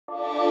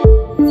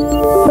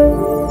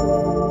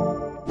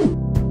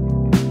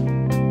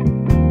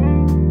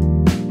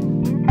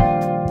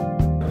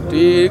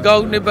ဒီကော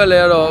က်နှစ်ပတ်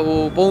လဲတော့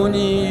ဘုံ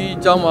ကြီး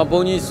เจ้าမှာ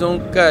ဘုံကြီးစွန့်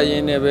ကတ်ရ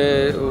င်းနဲ့ပဲ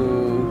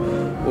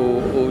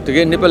တက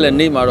ယ်နှစ်ပတ်လဲ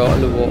နေမှာတော့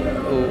အဲ့လိုပေါ့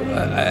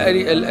အဲ့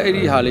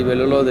ဒီဟာလေးပဲ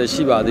လောလောဆယ်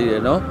ရှိပါသေးတ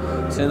ယ်เนาะ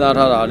စဉ်းစား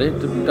ထားတာလေ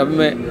ဒါပေ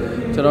မဲ့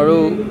ကျွန်တော်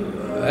တို့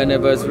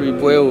anniversary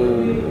ပွဲကို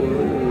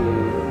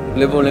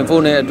level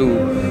 4နဲ့အတူ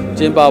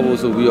ကျင်းပဖို့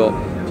ဆိုပြီးတော့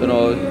ကျွန်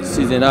တော်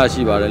စီစဉ်တာ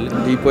ရှိပါတယ်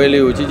ဒီပွဲ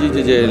လေးကိုကြီးကြီးကျ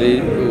ယ်ကျယ်လေး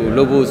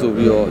လုပ်ဖို့ဆို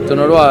ပြီးတော့ကျွန်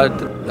တော်တို့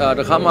ကတ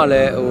စ်ခါမှလ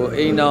ည်း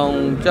အိမ်အောင်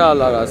ကြ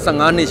လာတာ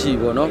15နှစ်ရှိ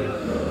ပေါ့เนาะ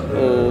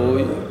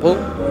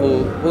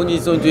ဘုန်း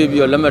ကြီးစွန့်ကြွေး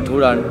ပြီးတော့လက်မှတ်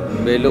ထိုးတာ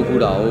ပဲလုပ်ခု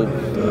တာဟုတ်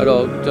အဲ့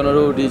တော့ကျွန်တော်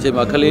တို့ဒီအချိန်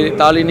မှာကလေး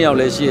သားလေး2ယောက်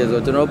လည်းရှိရဆို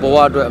တော့ကျွန်တော်တို့ဘဝ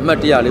အတွက်အမှတ်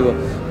တရလေးပေါ့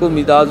ကို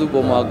မိသားစု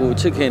ပေါ်မှာကို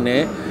ချစ်ခင်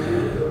နဲ့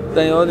တ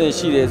န်ရောတင်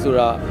ရှိတယ်ဆို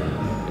တာ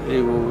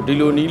ဒီ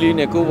လိုနီးလေး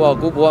နဲ့ကိုဘ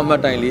ဝအမှ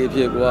တ်တိုင်လေးအဖြ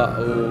စ်ကိုက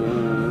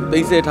သိ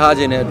မ့်ဆဲထား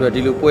ခြင်းတဲ့အတွက်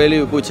ဒီလိုပွဲလေး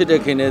ကိုချစ်တဲ့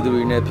ခင်တဲ့သူ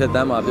တွေနဲ့ဖြတ်သ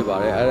န်းမှာဖြစ်ပါ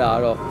တယ်အဲ့ဒါက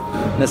တော့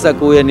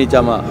29ရက်နေ့ကျ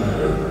မှ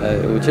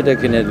ချစ်တဲ့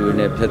ခင်တဲ့သူတွေ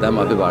နဲ့ဖြတ်သန်း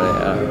မှာဖြစ်ပါတယ်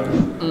အဲ့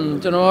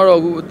ကျွန်တော်ကတော့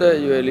အခုအသက်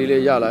အရွယ်လေး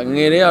လေးရလာင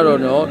ယ်လေးကတော့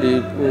နော်ဒီ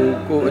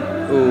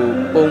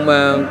ပုံမှ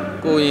န်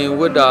ကိုရင်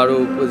ဝတ်တာ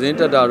တို့ကိုစင်း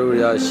တက်တာတို့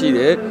တွေရှိတ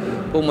ယ်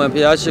ပုံမှန်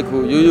ဖျားရှိ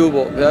ခိုးရိုး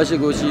ပေါ့ဖျားရှိ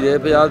ခိုးရှိတယ်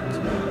ဖျား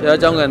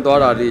เจ้าကန်သွား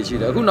တာတွေရှိ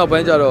တယ်အခုနောက်ပို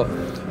င်းကျတော့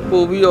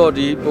ပို့ပြီးတော့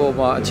ဒီပေါ်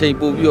မှာအချိန်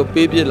ပို့ပြီးတော့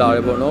ပေးပြစ်လာတ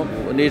ယ်ပေါ့နော်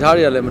အနေထား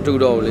တွေကလည်းမတူ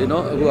တော့ဘူးလေ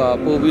နော်အခုက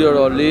ပို့ပြီး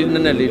တော့လေး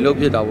နဲ့လှုပ်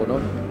ဖြစ်တာပေါ့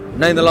နော်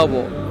နိုင်တဲ့လောက်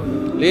ပေါ့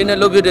လေးနဲ့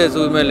လှုပ်ဖြစ်တယ်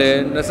ဆိုပေမဲ့လည်း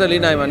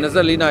24နိုင်မှာ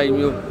24နိုင်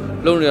မျိုး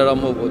လုံးနေရတော့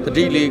မဟုတ်ဘူးတ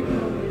တိလေး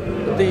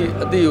အ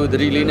တိကိုတ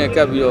တိလေးနဲ့က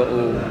ပ်ပြီးတော့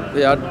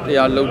ဖျားတ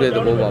ရားလှုပ်တဲ့သ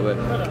ဘောပါပဲ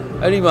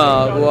အဲ့ဒီမှာ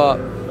ကို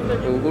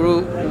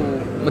တို့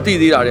မသိ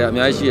သေးတာတွေအ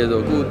များကြီးရှိရဆို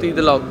အခုသိ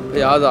တဲ့လောက်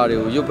ဖျားစာတွေ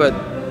ကိုရွတ်ဖက်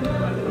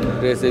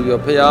တယ်ဆိုပြီး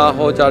တော့ဖျား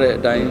ဟောကြားတဲ့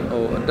အတိုင်း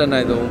အတက်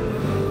နိုင်ဆုံး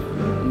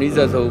နီးစ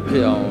ပ်ဆုံးဖြ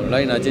စ်အောင်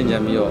လိုက်နာကျင့်ကြံ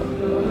ပြီးတော့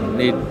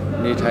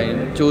နေထိုင်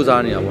စူးစ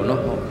မ်းနေတာပေါ့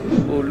နော်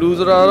လူ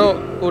ဆိုတာတော့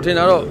ကိုထင်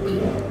တာတော့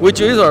ဝေ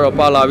ကျွေးဆိုတာတော့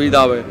ပါလာပြီး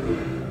သားပဲ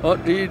ဟော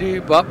ဒီ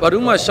ဘာ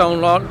လို့မှရှောင်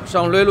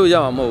လွှဲလို့ရ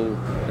မှာမဟုတ်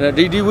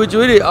ဘူးဒီဝေ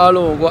ကျွေးတွေအား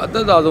လုံးကိုအသ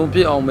က်သာဆုံးဖြ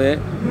စ်အောင်ပဲ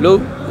လို့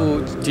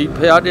ဒီ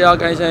ဖျားတရား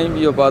ကိုင်းဆိုင်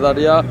ပြီးတော့ဘာသာတ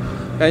ရား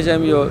ကိုင်းဆို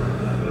င်ပြီးတော့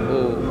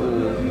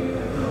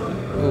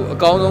အ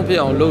ကောင်းဆုံးဖြစ်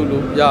အောင်လုပ်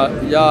လို့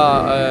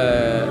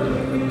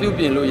ပြု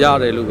ပြင်လို့ရ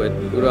တယ်လို့ပဲ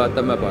သူတို့ကသ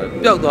တ်မှတ်ပါတယ်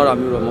ပျောက်သွားတာ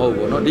မျိုးတော့မဟုတ်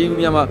ဘူးเนาะဒီ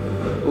နေရာမှာ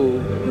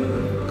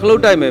ခလု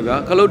တ်တိုက်မယ်ဗျာ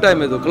ခလုတ်တိုက်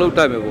မယ်ဆိုခလုတ်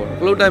တိုက်မယ်ပေါ့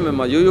ခလုတ်တိုက်မယ်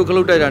မှာရိုးခ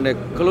လုတ်တိုက်တာနဲ့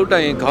ခလုတ်တို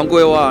က်ရင်ခေါင်း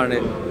ကွဲသွားတာ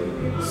နဲ့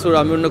ဆို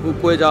တာမျိုးနှစ်ခု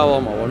ကွဲကြ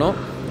သွားမှာပေါ့เนาะ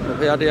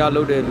ဖျားတရား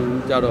လုပ်တဲ့လူ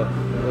ကြတော့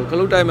ခ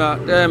လုတ်တိုက်မှာ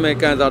တဲရမယ်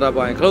ကန်စားတာ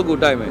ပါရင်ခလုတ်ကို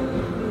တိုက်မယ်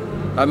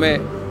ဒါပေမဲ့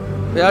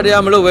ဖျားတ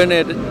ရားမလုပ်ဘဲ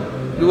နဲ့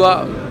လူက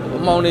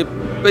အမောင်နေ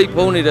ပိတ်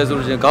ဖုံးနေတယ်ဆို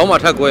လို့ရှိရင်ခေါင်းမှာ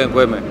ထပ်ကွဲရင်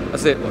ကွဲမယ်အ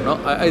စ်စ်ပေါ့เนาะ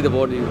အဲ့ဒီသ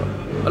ဘောတည်းပေါ့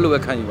အဲ့လိုပဲ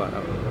ခံယူပါတာ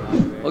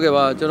ဟုတ်ကဲ့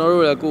ပါကျွန်တော်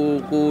တို့လည်း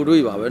ကို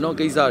တွေ့ပါပဲเนาะ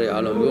ကိစ္စတွေ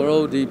အားလုံးကျွန်တော်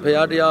တို့ဒီ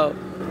ဖျားတရား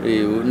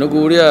င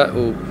ကိုတွေ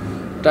က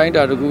တိုင်း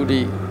တာတကူ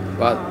တိ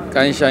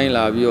ကိုင်းဆိုင်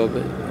လာပြီးတော့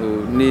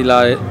နေလာ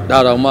တာ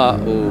တော့မှ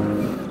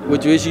ဝ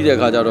ကျွေးရှိတဲ့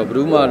ခါကျတော့ဘယ်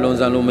သူမှလွန်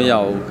ဆန်လို့မရ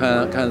ဘူး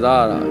ခံ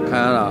စားရတာ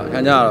ခံ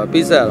ကြရတာ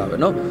ပေးဆက်ရတာပဲ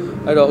เนาะ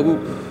အဲ့တော့အခု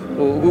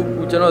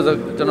ကျွန်တော်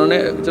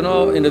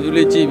အင်တာဗျူး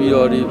လေးကြည့်ပြီး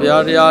တော့ဒီဘု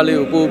ရားတရားလေး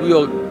ကိုပို့ပြီး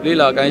တော့လေး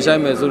လာကိုင်းဆို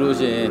င်မယ်ဆိုလို့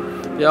ရှိရင်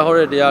ဘုရားဟော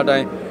တဲ့တရားတို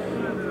င်း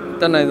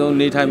တက်နိုင်ဆုံး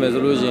နေထိုင်မယ်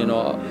ဆိုလို့ရှိရင်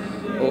တော့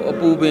အ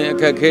ပူပင်အ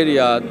ခက်ခဲတွေ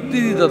ကတိ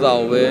တိတသာ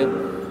ကိုပဲ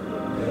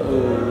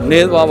နေ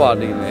သွားပါ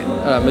လိမ့်မယ်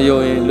အဲ့ဒါမယုံ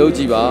ရင်လုပ်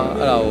ကြည့်ပါ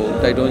အဲ့ဒါကို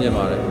တိုက်တွန်းခြင်း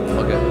ပါတယ်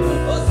ဟုတ်ကဲ့